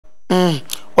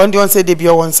one day say they be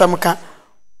on some can.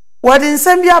 What in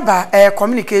some ba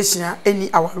communication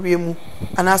any our remu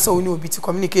and also we know be to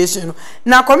communication.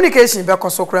 Now communication be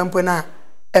koso krampo na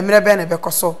emre be na be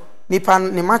koso nipa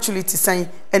ne maturity sign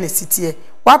any city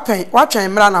wapen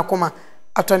emra na koma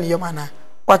atoni yomana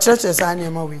wa churches ani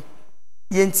ema we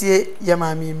yentie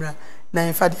yema mi emra na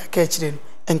enfa dia ka chire no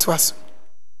ento aso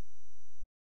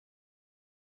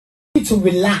to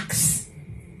relax.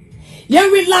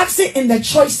 You're relaxing in the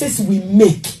choices we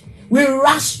make. We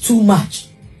rush too much.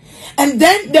 And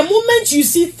then the moment you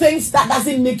see things that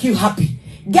doesn't make you happy,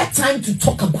 get time to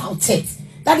talk about it.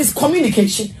 That is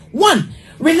communication. 1,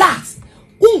 relax.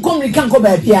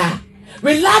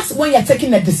 Relax when you're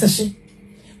taking a decision.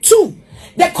 2,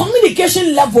 the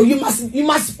communication level, you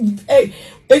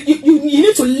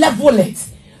need to level it.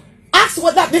 Ask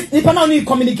whether this person only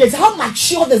communicates. How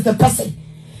mature is the person?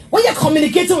 When you're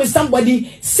communicating with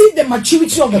somebody, see the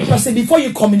maturity of the person before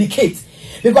you communicate.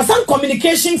 Because some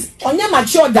communications on your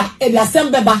mature that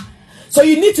so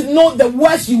you need to know the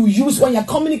words you use when you're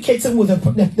communicating with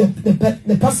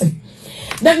the person.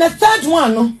 Then the third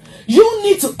one, you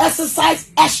need to exercise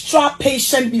extra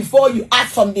patience before you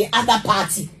act from the other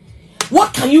party.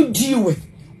 What can you deal with?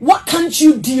 What can't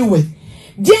you deal with?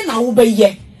 Then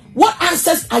what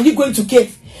answers are you going to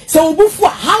give? So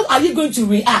how are you going to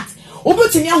react?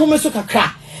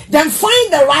 Then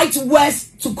find the right words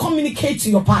to communicate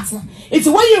to your partner. It's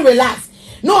when you relax,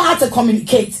 know how to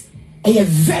communicate. And you're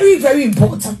very, very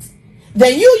important.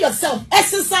 Then you yourself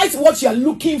exercise what you're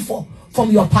looking for from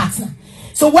your partner.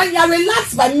 So when you're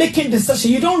relaxed by making decisions,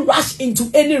 you don't rush into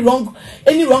any wrong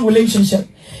relationship.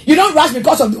 You don't rush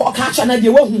because of the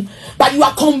occasion, but you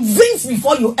are convinced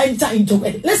before you enter into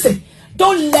it. Listen,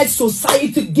 don't let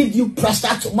society give you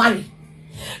pressure to marry.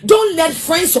 Don't let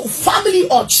friends or family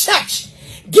or church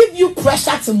give you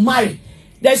pressure to marry.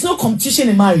 There's no competition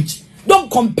in marriage. Don't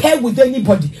compare with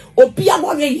anybody.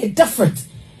 You're different.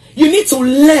 You need to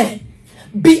learn.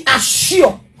 Be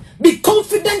assured. Be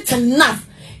confident enough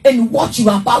in what you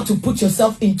are about to put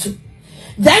yourself into.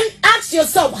 Then ask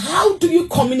yourself, how do you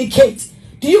communicate?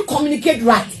 Do you communicate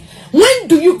right? When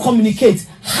do you communicate?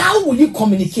 How will you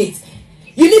communicate?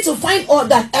 You need to find all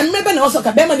that. And remember also,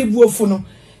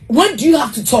 when do you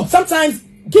have to talk? Sometimes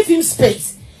give him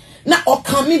space. Now, or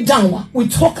calm me down. We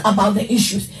talk about the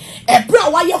issues.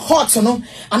 Why you hot, you know?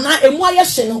 And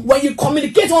now, when you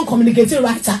communicate, one communicating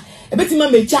writer, a bit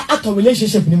of out of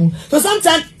relationship anymore. So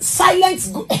sometimes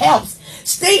silence helps.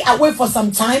 Stay away for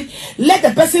some time. Let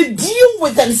the person deal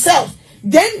with themselves.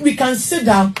 Then we can sit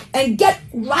down and get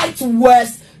right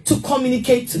words to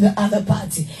communicate to the other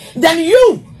party. Then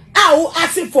you are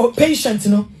asking for patience,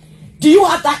 you know. Do you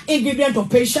have that ingredient of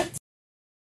patience?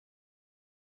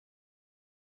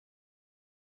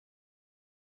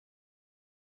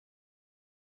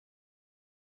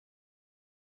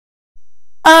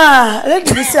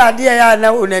 Let me say idea ya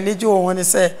na onani ji wo ne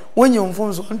say wonye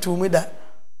mfonso ntu mu da.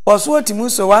 Oso otimu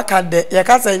so waka de ye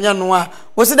kasa nya no a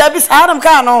wo se da bi saram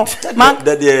ka no ma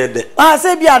de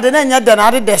say bi ade na nya de na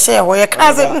ade de she ho ye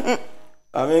kasa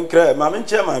amen kra ma men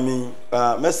che ma mi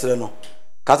mesre no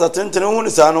kasa tentene hu ne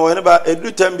sa no ne ba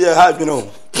edu tambi ha adwene o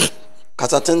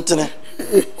kasa tentene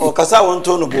o kasa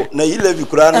wonto no bo na yile bi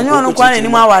kura no ko kwa ni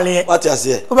mu awale wati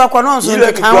ase wo ba kwa no so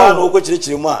yile bi kura no ko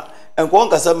chirichiri mu a enko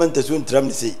kasa mentasu ntram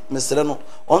ni sei mesre no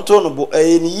onto no bo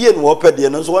ni yie no opede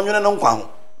no so wonwene no nkwa ho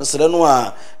mesre no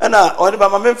a na oni ba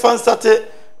ma me fan state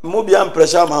mo bia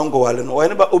pressure ma nko wale no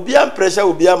oni ba obia pressure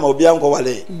obia ma obia nko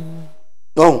wale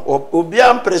no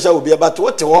obia pressure obia but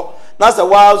wote wo na sa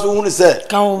wazo hu ni se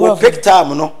o pick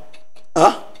time no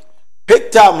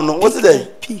pick time no what's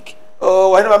it peak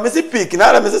oh oni ba me si peak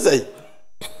na me say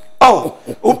oh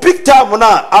o pick time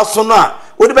na aso no a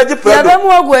odi beji predo ya be mu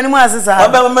ogu animu asesa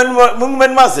ba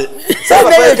men mase sa ba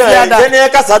pe ka ne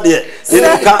kasa de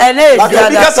ene ka ba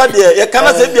bi kasa de ye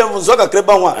kana se bia munzo ka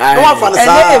kreba ho a no afa ne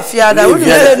sa ene fiada odi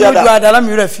le nu du adala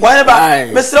mi refi why ba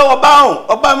mesra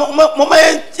oba mo ma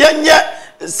yenye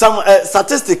some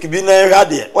statistic bi na hwa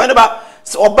de why ba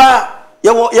oba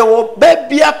ye wo ba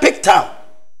bia pick time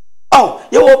oh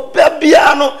ye wo ba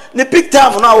bia no ne pick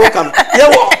time no a wo kan ye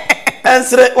wo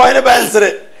ensre why ba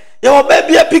ensre yo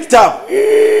baby a pick time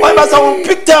why ba so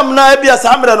pick time na bia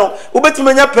samre no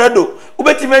obetimanya predo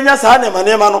obetimanya sa na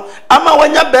manema no ama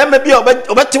wanya ba ma bia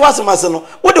obeti wasemase no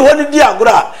wo de honi di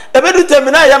agura e be du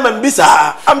terminal ya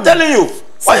mambisa I'm telling you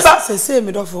why ba say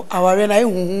me dofo aware na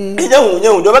ehuhu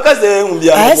nyehu do be ka say ehu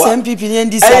bia no SMPP ni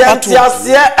ndi sa pato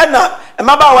tiase e na e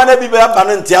ma ba wa na bi be ba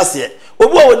no ntiase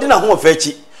obi o wodi na ho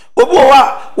ofachi obi o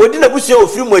wa wodi na busia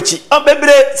ofiri mu achi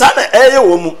bebre sa na eye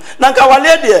wo mu na nka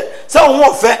wale de se ho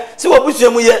ofe se wo busia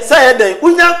mu ye se ye den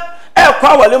unya kwa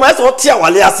awale mu ese ote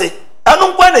awale ase eno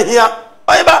nkwa na hia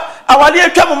oyeba awale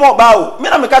atwam mo ba o me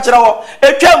na me ka kire wo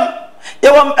atwam ye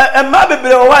wo emma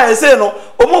bebre wo wa ese no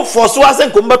omu foso ase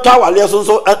nkombeto awale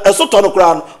so eso to no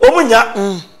kura no omu nya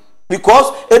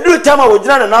because eduru time wo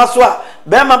gina na so a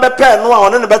be ma be pe no a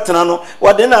one ne betena no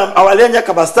wo de na awale nya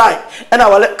kabastai na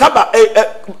awale kaba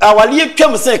awale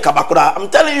atwam se kabakura I'm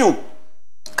telling you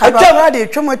kabakura de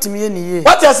atwam atimi ye ni ye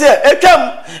what you say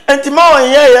atwam entima won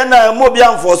ye na mo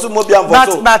bia mfoso but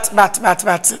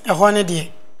ehon ne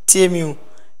de tie mi o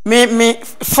me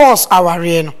force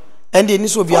aware no and de ni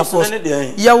so bia force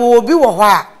ye wo obi wo ho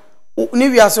a ni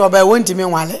wiase oba wontimi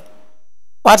nwale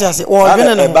what you say o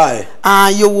dwene no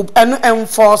ye wo eno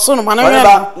enforce no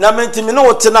mana na mentimi no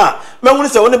wotena mahunu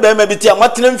se woni be ma bi ti a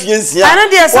matena mfie nsia ana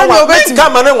de se no obeti ka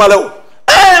ma ne nwale o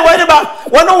wani ba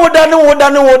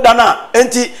wani woda na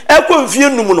enti ekwo mfie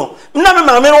num no na me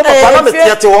maame wo papa na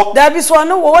metiate wo da bi so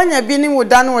no wo wanya bi ni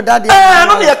woda de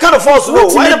no ne ka no force no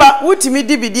wani ba wutimi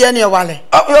di bi de ne wale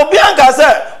obi anka se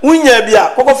wunya bia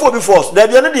kokofo obi force da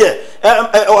bia no de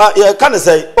e ka ne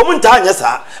sei omunta anya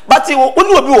sa but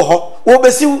woni obi wo ho wo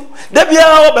besiu da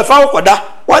bia wo be fa wo koda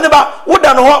wani ba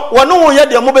woda no ho woni wo ye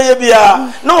de mo be ye bia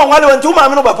no wo wale wanti wo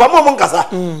maame no papa mo nkasa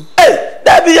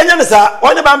da bi yanya ne sa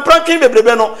wani ba mpratwe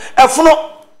bebrebe no efuno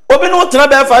obi no tena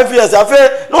be 5 years afa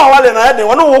no wale na yede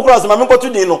woni wo cross maame nkotu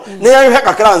din no ne yan hwe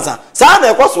kakra nsa saa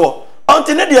na ekoso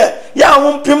onti ne de ya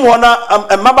ho mpim ho na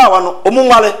mmaba wa no omu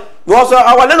nwale because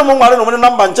awale no mu nwale no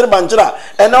namba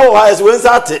nkyere na wo ha ese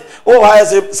wensa ate wo ha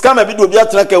ese scam bi do bi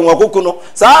atena ka nwa koku no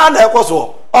saa na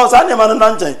ekoso on saa ne ma no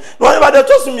nanchen no wani ba de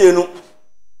to sumienu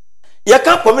ye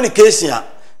ka communication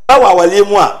a wa awale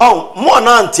mu a mo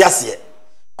na antiase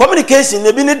communication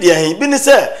ne bi ne de hen bi ne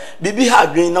se bibi ha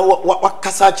adwen na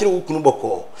wakasa kire wukunu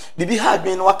boko bibi ha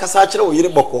adwen na wakasa kire wo yire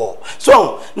boko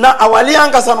so na awale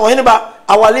ankasa no hene ba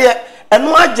awale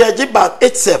eno ajeje ba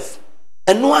itself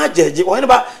eno ajeje wo hene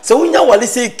ba se wunya wale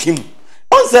se kim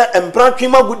on se empratwe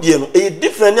magudie no e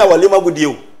different ne awale magudie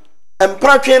o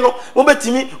empratwe no wo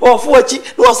betimi ofo achi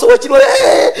no oso achi no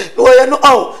ye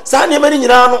no sa ne mani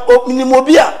nyina no minimo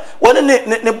bia woni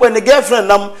ne girlfriend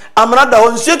nam amrada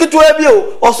on sekitu abi o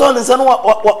oso ne nsa no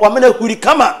wa mena huri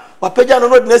kama wapeja no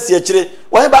de na si akire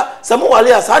wo ba samu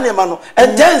wale asa ne ma no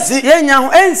entensi ye nya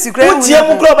ho ensi kra wo tie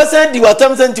mu kra ba san di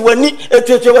watam senti wani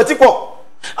etuetue watiko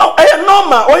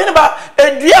normal oyini ba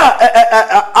edua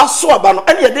aso aba no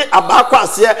ene ye de aba kwa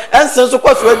ase ensen so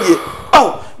kwa so adie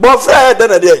bo fra de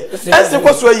na de ensen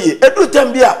kwa so ayi edu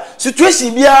tambia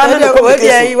situation bia na de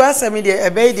communication we wasam de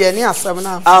ebe de ni asam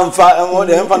na amfa mo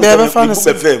de amfa no be fam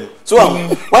so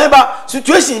oyini ba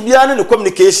situation bia na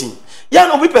communication ya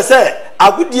no bi pese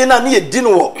agudie na ye di no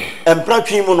wo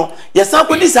empratwe mu no ye san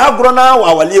kodi sa agro na wa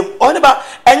awalem oyini ba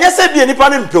enye se bia nipa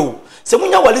ne mpew se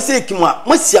munya wale se ekimu a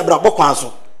masi abrabo kwan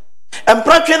so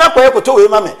empratwe na kwaye koto we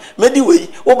mame medi we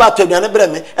wo ba to aduane bre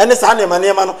me ene sa na ema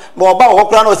no ma oba wo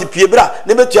kora na o se pie bra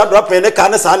ne betua drop ne ka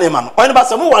ne sa na ema no oyini ba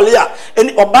se mu wale a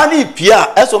eni oba na pie a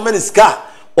eso mani ska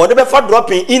o de be fa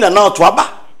dropping in and out aba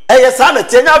eye sa na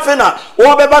tienya afi na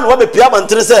wo be ba na wo be pie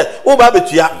abantere se wo ba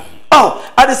betua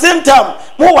at the same time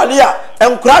mo wale a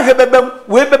enkura hwe bebam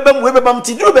we bebam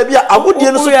tidiro ba bia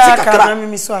agudie no so tikakra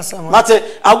mate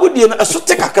agudie no so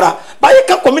tikakra ba ye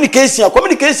ka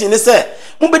communication ne se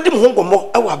mo bedim ho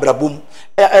ngomo e wa abrabom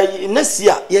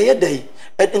nasia ye ye dai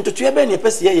ntoto ye be ne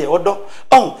pese ye odo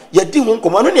ye di ho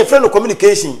ngomo no ne friend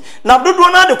communication na dodo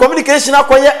na de communication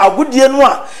akoye agudie no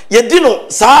a ye di no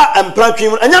saa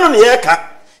empratwe anya no ne ye ka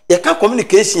ye ka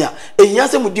communication a ehia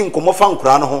se mudi nkomo fa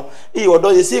nkura no ho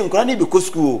odo ye se nkura ne be ko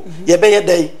school ye be ye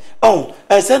dai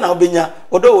se na obenya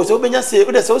odo wo se obenya se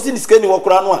o de se o si niska ni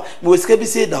wokura no a me weska bi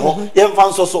se da ho ye mfa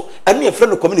nso so ene ye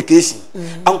friend communication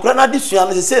ankura na disua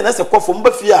no se na se kofom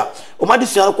ba fi a o ma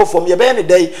disua no kofom ye be ye ne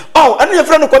dai ene ye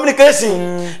friend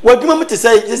communication waduma mute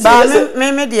say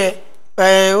me de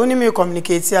oni me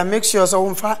communicate a make sure so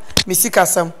mfa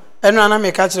misikasam eno ana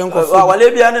me ka kire nkofo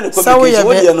wale bia ne communication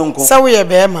wo de no nko sawo ye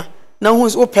be ma na hu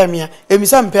opamia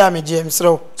emisa mpe a me je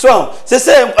emsrew so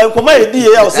se nkoma ye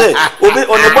die ya o se obi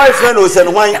on the boyfriend o se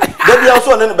no hwan da bia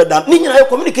so ne be dan ni nyina ye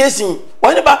communication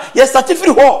wani ba ye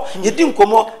certificate ho ye di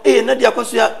nkomo na dia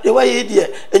kwaso ya ye wa ye die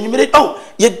enyumire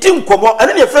ye di nkomo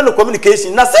ene ne friend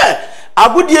communication na se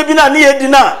agudie bi na ne ye di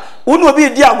na wonu obi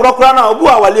di agro kra na obu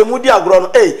awale mu di agro no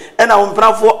na wo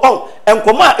mprafo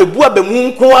enkomo a ebu abemu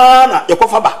nko na ye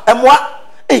kofa ba emwa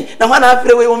na hwana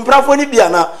afre we wo mprafo ni bia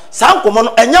na sa nkomo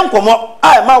no enya nkomo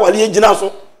ma awale gina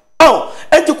so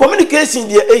enti communication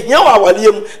die ehia wa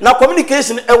awale mu na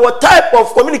communication what type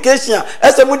of communication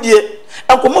esemu die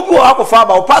enkomo bi wo akofa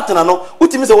ba wo partner no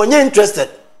utimi se wonye interested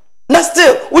na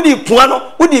still wudi puano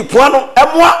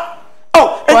emwa oh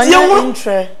enti ehunu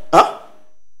ha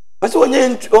Mase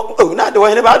wonye oh na de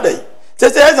wonye ba dai se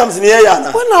exams ni ya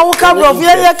na wona wo ka bro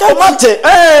ya ka o mate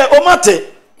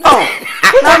oh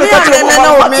na me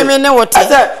na o me ne wote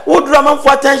ase wo dura man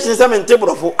for attention se me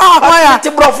ntebrofo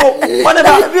ntebrofo wona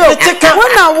ba tika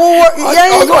wona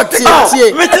wo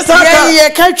tie ye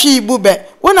ka twi ibu be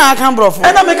wona aka brofo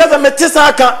na me ka se me tisa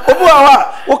aka obu wa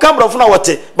wo ka brofo na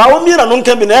wote ba wo mi na no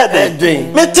nka bi na ede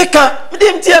me tika me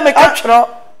dem tie me ka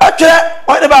atwere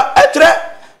wona ba atwere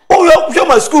o yo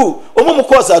my school o mo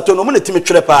course ato no mo na timi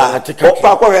twere pa o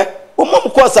pa kwere o mo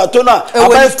course ato na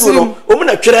aba school no o mo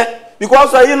na twere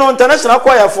because you know international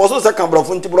choir for so second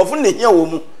brofo nti brofo na hia wo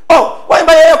mu oh why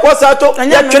ba ye course ato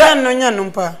ya twere no nya no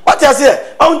mpa what you say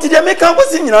o nti de make am go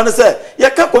sin nyina no say ye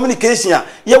ka communication a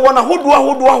ye wona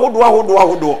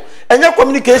hodo enya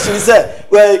communication say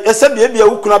ese bia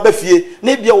wukuna ba fie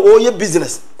na bia wo ye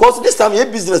business because this time ye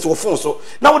business wo fon so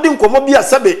na wo di nkomo bia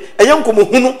sabe enya nkomo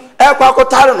hunu e kwa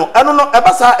akotare no eno no e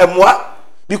basa emoa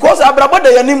because abrabo de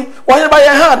yanim wo ba ye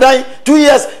ha dan 2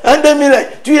 years 100 million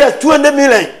 2 years 200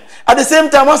 million at the same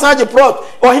time wasa je prot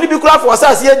o hini bi kura for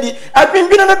asase ye di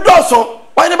apimbina no doso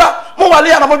wo ba mo wale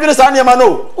ya na mo dwene sa ne ma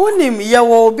no onim ye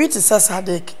wo obi ti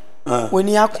sasadek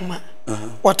woni akoma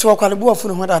what work on the board for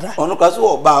no dada ono ka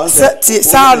so ba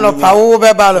sa no pa wo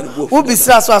be ba lo wo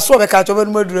bisira so be ka to be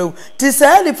no maduru ti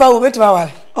sa ni pa wo betima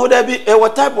wale o da bi e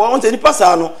what type want any pass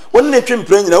no won na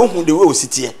twempre nyina wo hu de we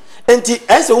ositie enti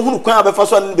ese wo hu kwan abefa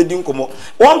so na be di nkomo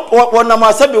won na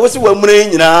ma sabe wo si wa mure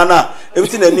nyina na e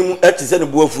biti na nim ati se ne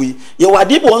bo afu yi ye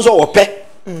wade bo nso wo pe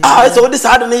ese wo de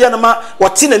sa de ne ye na ma wo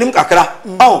ti na nim kakra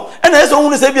ena ese wo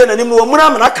hu se bia na nim no wo mura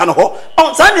amana ka no ho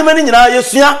sa ne ma ni nyina ye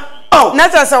sua oh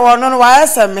nata se wono no wa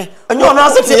eseme enyo no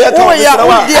asete ye ka o ya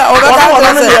o dia o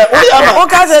ka o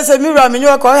ka se mi ra mi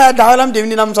nyo ko ha da holam de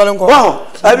ni nam sole nko wow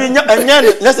abi nya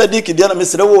na sadiki dia na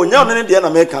mesere wo nya no ne dia na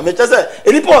meka me che se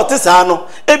elipo ote sa no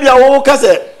e bia wo ka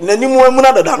se nanim mu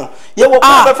na dada no ye wo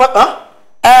ka be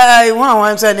fa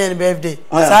one say na birthday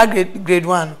sa grade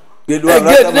 1 grade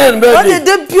 1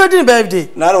 the pure birthday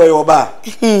na ro yo ba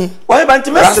why ba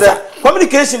nti mesere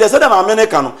communication dey say that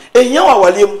America no ehia wa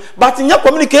waliem but nya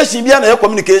communication bia na ye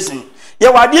communication ye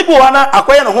wade bi wana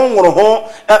akoye ne ho nworo ho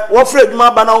wo fra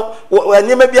adwuma ba na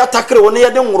enema bi atakre wo ne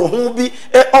ye de nworo ho bi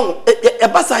e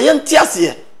basa ye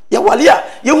ntiase ye wale a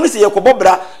ye hunu se ye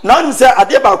kobobra na onim se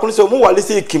ade ba ko se mo wale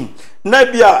se kim na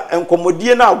bia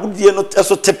enkomodie na agudie no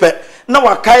eso tepe na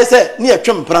wakae se ne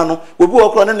etwempra no obi wo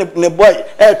kro ne boy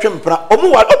etwempra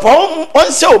omu wale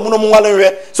on se omu no mo wale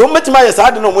hwe so metima ye sa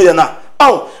ade no mo ye na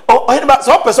hini ba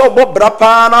so pese obo bra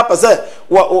pa na pese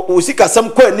wo sika sam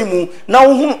kwa animu na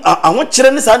wo hu aho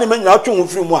kire ne sa ne manya atwe ho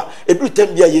firi mu a edu tem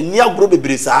bia ye ni agro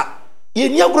bebre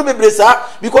sa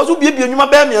because wo bie nyuma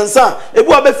ba miensa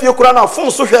ebu aba fie kura na fon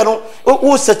so hwe no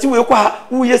wo sati we kwa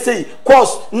wo ye sei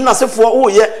course na sefo wo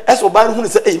ye eso ba hu ne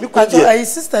se mi ko die ai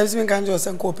sisters mi kan jo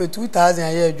sen ko pe 2000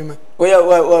 aye adwuma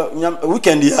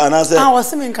weekend ya na se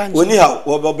was mi kan woni ha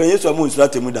wo ba yesu amu nsura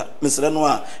temu da mesre no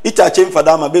a ita chem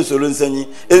fada ma be solo nsanyi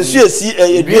ensu esi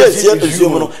eduesi ensu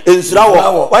mu no ensura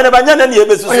wo wa ne ba nya na ne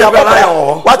be susu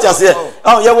abala what you say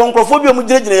ye won nkrofobia mu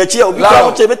gire ye chia obi ka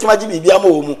mo che betima gi bibia ma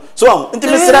wo mu so nti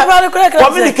mesra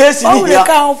communication ni ya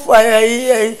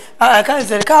kan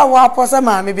se ka wa posa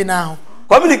ma me bi na ho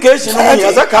communication ni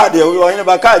ya saka de wo ne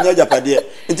ba ka nya japade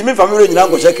nti me family nyina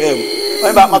ngo sheka em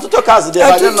wo ba matoto cars de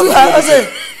ba nya no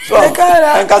so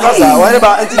enkasa sa wo ne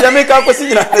ba nti Jamaica ko si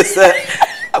nyina se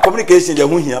communication de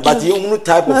hu hia but you hunu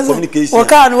type of communication o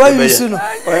ka no wa use no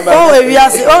o we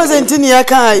wiase o se ntini ya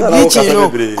kan bleaching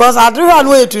no cause adru ha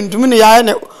no etuntum ne ya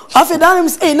ne afi dan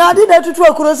say na dey that tutu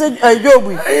akuro se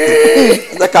jobu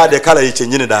the car the color you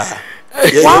change da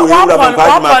you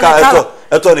ka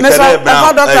eto ni kere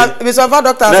brown Mr.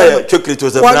 Doctor chocolate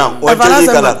was brown what change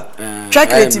color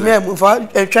chocolate mem for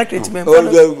chocolate mem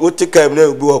o take am na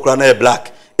obi okra na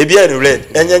black e bia ni red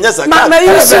enyenye sa ma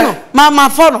use no ma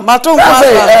for no ma ton kwa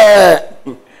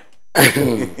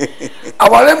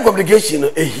our communication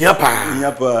ehia pa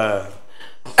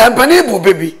empani bu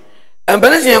baby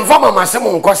empani se informa ma se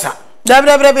mo nkosa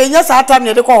dabre nya sa atam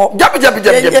ne de ko jabi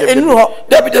enu ho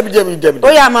dabi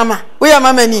oya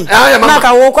mama ni na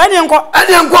ka wo kwa ne nko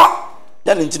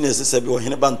ya ne ntine sese bi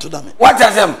ohene bantu da me what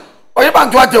asem oye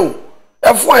bantu atewu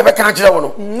efo e be kan kire wo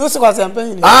no no se kwa sempa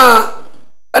ni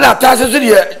ana tase so de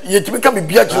ye timi ka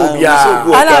bibia ti obia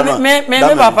ala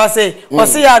me papa say o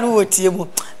se ya no wotie mu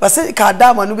o se ka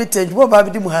da ma no betenju bo ba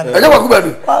bi di mu ha anya waku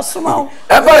badu asuma o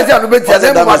e ba se ya no betia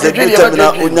se mo se dwe ye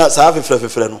na onya sa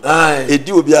fefrefefre no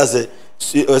edi obi ase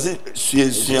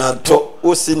suato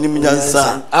o se nim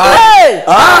nyansa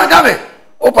dame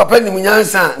o papa ni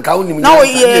munyansa nka wo ni na wo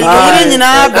ye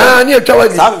nyina ba ni etwa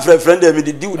wadi sa friend dem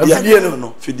di udi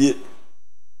no fidie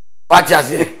pati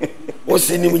ase o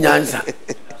se ni munyansa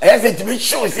aya se timi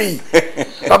show sei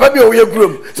papa bi o ye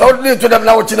grom so o ni to dem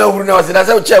na wo china huru na wase na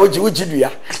se o chia wo chi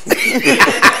dua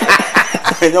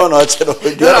enyo na o chi no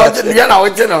dua na wo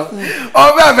chi no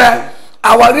o bebe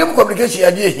awarim communication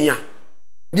ya di ehia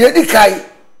de di kai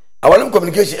awarim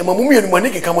communication e mamu mienu mane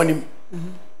keka manim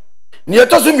ni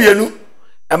etoso mienu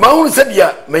e ma hu se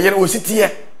dia meyere ositiye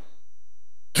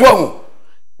to hu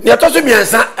ni etoso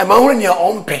miensa e ma hu ni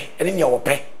ompe ene ni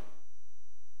ope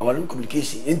awarim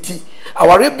communication enti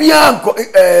aware bia nko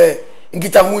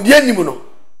ngita hu die nimu no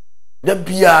da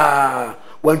bia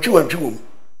wantwi wom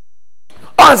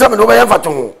ansa me no ba yafa to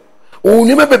ho o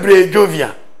ni me bebre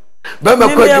jovia be me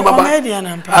kwa adwuma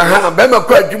ba aha be me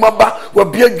kwa adwuma ba wo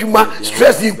bia adwuma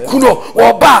stress kuno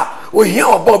wo ba o hia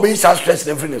oba be isa stress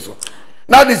na free so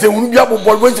now this hunu bia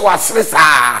bobol we se wasere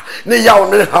saa ne yawo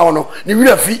ne hawo no ne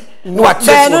wira fi ne wa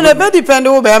check no le be depend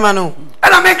wo be ma no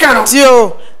ana me ka no ti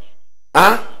o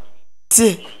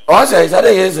ti o say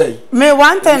say me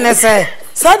one thing ne say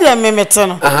sadia me mete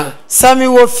no sami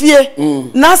wo fie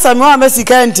na sami wa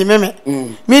mesika ntime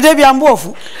me de bia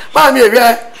mbofu ma me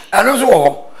ewie anu so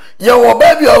wo ye wo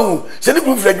ba bia hu se ne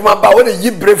kru fredwuma ba wo ne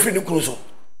yi brefri ne kru so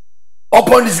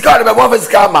upon this card be mo fa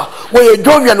sika ma wo ye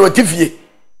jovia no tifie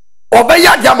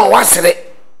obeya jama wasere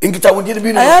ngita wodi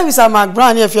bi no aya bisa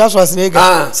magbrand e fia so asene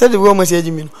ga se de wo mo se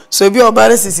ejimi no so bi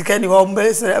obare sisika ni wo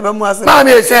mbe se ebe mu asere ma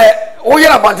me se wo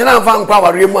yera bantena fa nkwa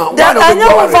ware mu a wo na anya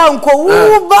wo fa nko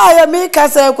wo ba ya me ka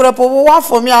se kurepo wo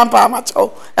wafo mi ampa ma chew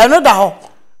eno da ho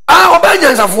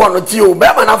obenya nsafo no ti o be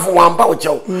ma na fo wampa wo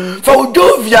chew fa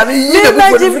ojovia ni yi de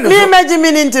bu ko mi meji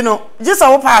minti no jisa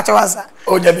wo pa chew asa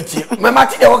o jabiti me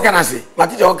mati de wo kana se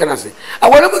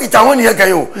awole mu kita ho ne ya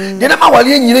kan o de na ma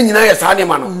wale nyina ya sa ne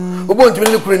ma no obo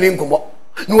ntimi ne kure ne nkomo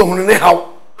ne wo hunu ne haw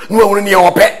ne wo hunu ne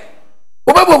ope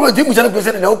obo bo ti mu se ne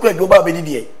pese ne o kure de oba be di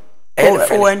die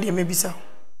o wande me bisa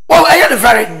o eye de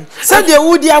fare se de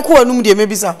wudi akọ anum de me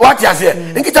bisa what ya say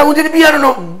nkita ho de bia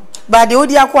no ba de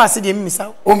wudi akọ ase de me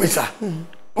bisa o misa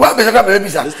wa be se ka be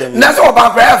bisa na so ba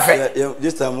kwa efe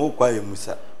this time wo kwa ye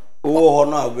musa wo ho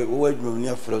no abe wo adwum ni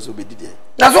afro so be di die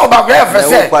na so ba kwa efe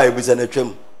se wo kwa ye bisa na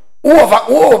twam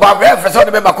wo ba kwa efe se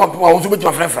de be ba kompo wo so be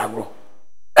tuma frefra gro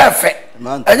efe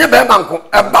enye be manko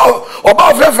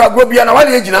oba frefra gro bia na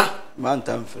wale ejina man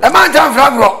tam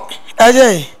frefra gro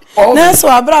aje na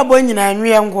so abrabo nyina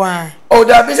nwe ngwa o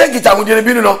da bi se kita mu de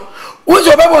bi no wo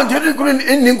so be bon tiri kuru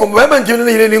ni nkomo be man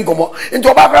tiri ni nkomo nti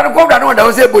oba fra ko da no da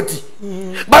wo se boti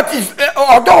but if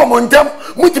odo mo ntam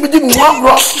mutimi di mu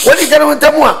agro woni kere mo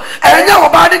ntam a enye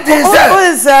oba de tin se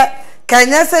o se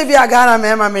kanya se bi agara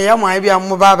me ma me ya mo ai bi am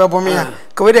ba be bo me ya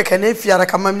ko we de kana fiara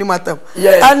kama ni matam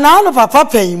ana no papa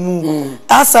pen mu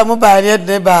asa mo ba ne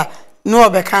de ba no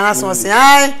be kana so se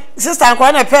ai sister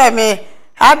ko na pe me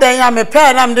adan ya me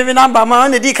pe na mde bi number ma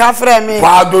on di ka frɛ me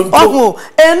ohu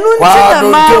enu nti na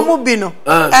ma mu bi no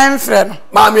enfrɛ no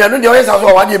ma me anu de o yesa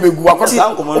so wa de begu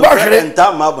akɔsa o ba hwere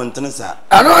nta ma bontene sa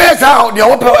anu yesa de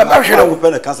o pe e ba hwere wo pe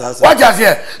na kasa sa wa ja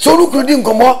se so lu kru di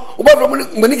nkomo o ba from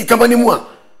mani ki kama ni mu a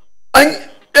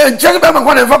an jere ba ma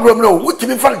kwa na fa bro no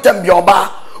wutimi fa tam bi oba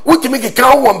wutimi ki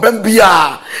kan wo mbam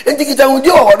bia enti ki ta hu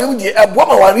di o hore di ebo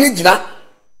ma wa re gina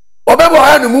obebo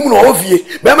ha no mum no ofie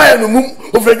be ma ya no mum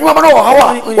ofredwuma ma no ho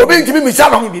hawa obi ntimi misa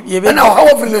no na ho hawa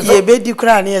firi so ye be di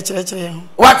kra na ye kyerɛkyerɛ ho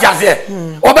wa tia se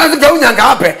oba nso ka unya nka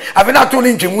apɛ afi na to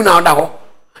ni ntwemu na oda ho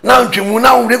na ntwemu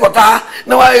na wuri kota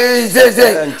na wa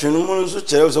ze ntwemu nso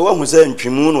kyerɛ so wa hu sɛ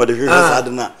ntwemu no wode hwehwɛ sa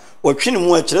de na wɔtwe ne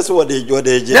mu a kyerɛ sɛ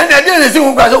wode je na de ne si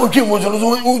hu kwa sɛ wotwemu nso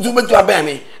nso betu abɛn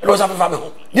me no sa fefa me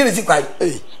ho de ne si kwai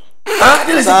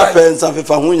de ne si kwai sa sa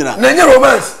fefa ho nyina na nye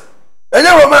romance enye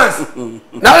romance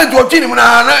na le to twini mu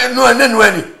na no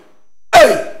ani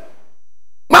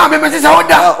ma me se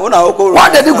oda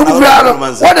wada di kuru kura no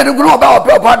wada di kuru oba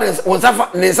opa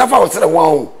ne safa o sere won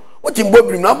o wotim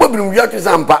bobrim na bobrim wi atu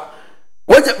sampa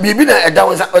woje bibi na eda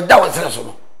won sere so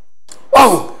no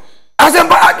oh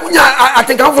asempa atunya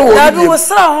atenkan fo wo da bi wo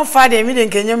sere ho fa de mi de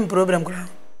nkenyem problem kura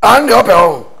an de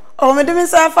opa o me de mi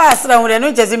safa sere ho de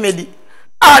no jese medi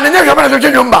ne nyɛ hwɛ na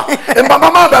twetwe nyomba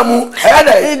mbaba ma ba mu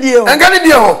ɛdɛ engane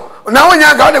die ho na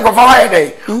wonya ga de kofa wa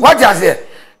ɛdɛ what you say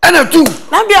ɛna tu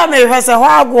na bia me hwɛ sɛ ho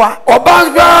agoa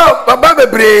obanska baba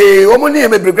bebre o mo ne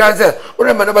bebre kran sɛ o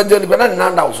ne ma na ba joni na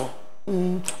nanda wo so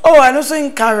oh anu so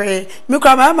nkare mi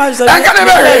kwa ma so me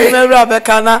wura be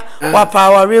kana wa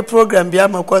power program bia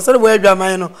ma ko sɛ wo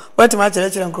adwaman no what ma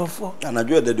kyerɛkyerɛ nkrofo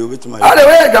anadwo de obetuma ale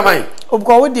we adwaman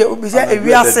obko wo de obi sɛ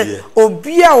ewiase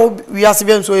obi a wiase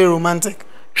bi nso romantic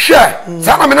Share.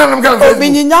 Sama me na kan obi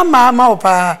nyinya ma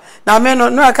opa na me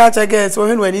no aka cha get o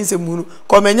henu ani nsemu no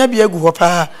ko menya bi agu ho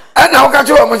pa e na wo ka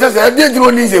che o mo se e bi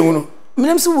ejiro ni nsemu no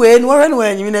menem so we no henu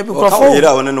ani mi na bi krofo o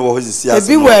yira woni no wo hosisi ase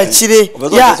bi wa chire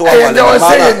ya e de o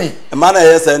se ni e ma na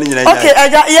yesa ni nyina okay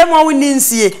aja ye mo woni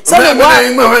nsie se me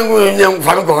mo nyam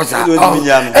fa ko sa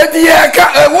e di e ka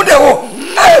wo de wo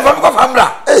e fa ko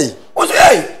famra wo so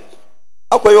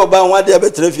akoye oba nwa de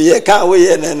betre fi ye kan we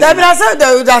ye ne da bi na se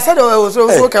da se do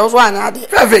so ke so anya de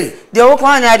trafi de wo ko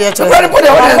anya de chere ko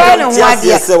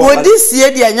de wo di sie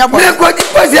de anya bo me ko di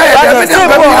pasi ya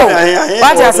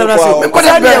ba ti asem na so ko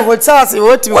da de hotel se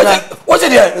wo ti wo se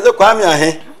de se kwa mi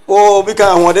ahe o bi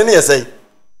kan ho de ne yesai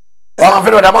wa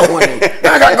fe do da ba ho ni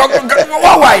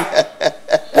wa wai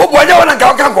wo bo nya wona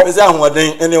ka ko se ho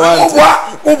den ene wa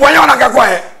wo bo nya wona ka ko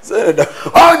he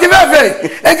oh di vefe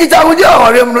e ki ta wudi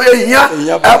ore mu no ehia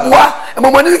aboa e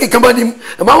mo ni ki kamanim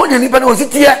e ma wonya ni pa no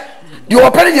sitie di o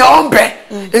pere ni ompe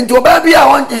enti o ba bia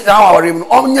won ti sa ore mu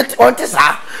on nye on ti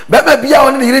sa ba ba bia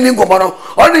won ni yire ni ngomo no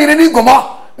on ni yire ni ngomo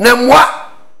na mwa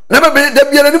na ba da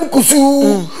bia ni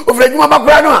kusu o fre djuma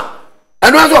makura no a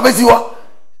anu aso obesi wo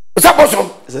sa bosom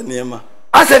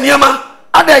ase niema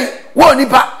adai wo ni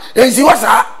pa ensi wo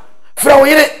sa fre wo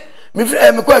yire mi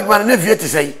fre me ko adjuma na vie ti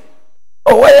sei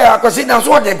oh where akosi na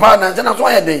so de pa na na so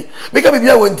ya dey bika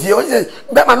bibia wontie o say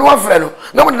be ma no afre no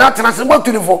na mo na tena se mo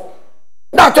tunifo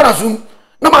na tena sum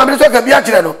na ma me so ka bia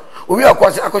kire no owi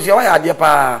akosi wa ya ade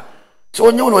pa so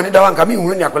onye no ni da wanka mi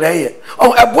hunu ni akola ye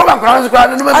oh ebo ba nkora so kwa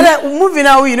no ma ale movie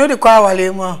na we no de kwa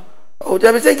wale mo oh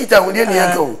de be say kita hunde ni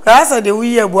yanko ka sa de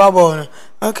we ebo abo no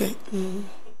okay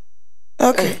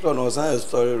okay no no say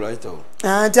story right oh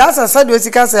just said we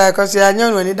sika say cause you anyo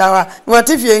no ni dawa what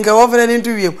if you nka wo fere ni ntu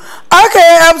wiem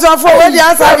okay episode 4 we dey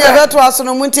answer the beto aso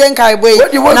no muntie nkai boy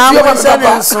na mo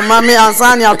say so mami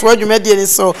answer ni ato adwumade ni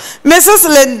so Mrs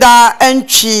Linda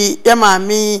Entwi ya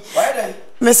mami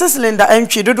Mrs Linda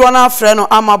Entwi dodo na afre no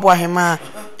amabo ahema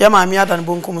ya mami adan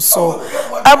bonkum so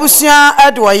abusia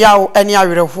edwo yawo ani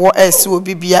awerehwo esi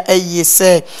obibia ayi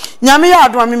se nyame ya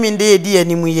ado amemi nde edi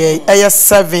animu ye eye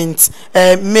 7th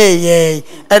May ye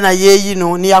na ye yi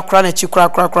no ni akra na chi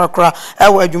kra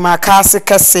ewo adwuma kase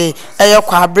kase eye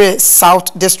kwabre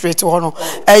South District hono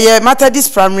eye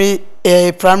Methodist primary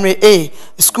A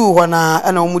school hona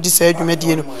na omudi se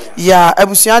adwumade no ya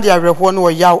abusia de awerehwo no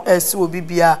yawo esi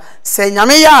obibia se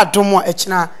nyame ya adomo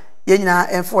echina yenya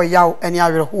enfo yaw eni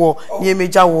awerho ni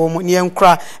meja wo mu ni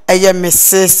enkra eye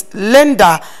Mrs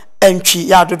Linda Entwi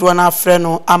ya dodo na afre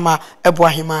no ama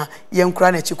ebuahima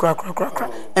yenkra na chikura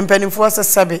empanimfo se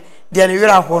sebe de ne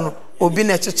wira ho no obi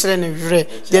na chekere ne wire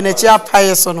de na chi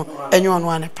apaye so no enyo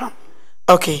no anepa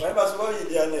okay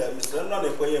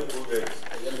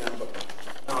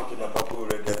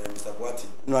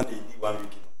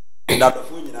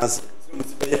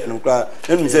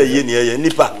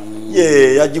nipa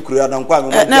ye ya jikuru adam kwa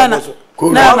me na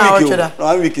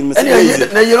week me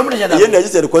na yero mo jada ye na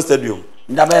just the stadium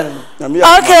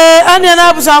okay anya na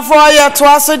abusan for ya to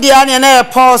aso di anya na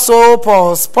pause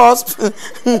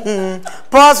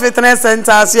fitness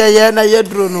center so ye na ye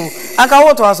duro no aka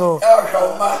wo to aso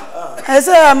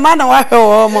ese man na wa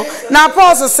ho mo na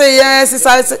pause say ye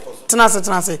exercise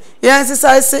tenase ye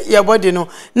exercise your body no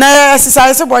na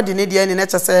exercise body ni de ni na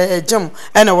chese gym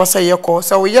na wo say ye ko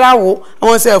so wo yira wo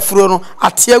won say afuro no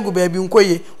ate agu ba bi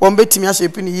nkoye won betimi a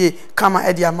shape ni ye kama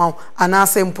e de amaw ana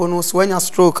sempo no so anya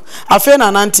stroke afi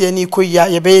na nante ani koyi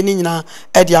ye be ni nyina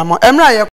e de amaw emra